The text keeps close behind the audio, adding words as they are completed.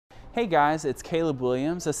Hey guys, it's Caleb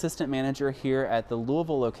Williams, Assistant Manager here at the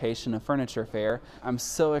Louisville location of Furniture Fair. I'm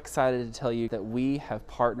so excited to tell you that we have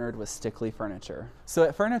partnered with Stickley Furniture. So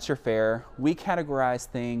at Furniture Fair, we categorize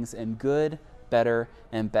things in good, better,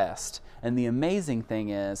 and best. And the amazing thing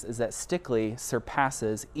is that Stickley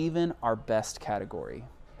surpasses even our best category.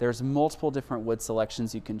 There's multiple different wood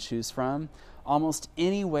selections you can choose from. Almost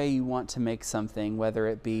any way you want to make something, whether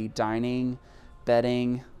it be dining,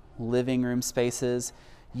 bedding, living room spaces,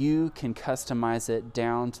 you can customize it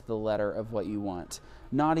down to the letter of what you want.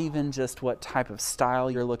 Not even just what type of style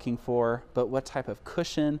you're looking for, but what type of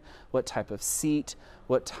cushion, what type of seat,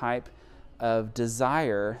 what type of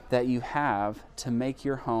desire that you have to make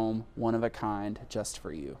your home one of a kind just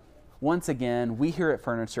for you. Once again, we here at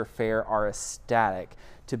Furniture Fair are ecstatic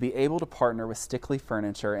to be able to partner with Stickley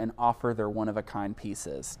Furniture and offer their one-of-a-kind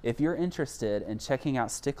pieces. If you're interested in checking out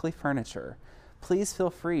Stickley Furniture, please feel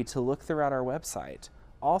free to look throughout our website.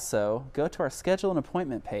 Also, go to our schedule an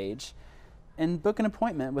appointment page and book an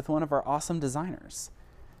appointment with one of our awesome designers.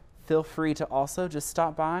 Feel free to also just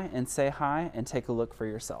stop by and say hi and take a look for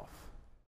yourself.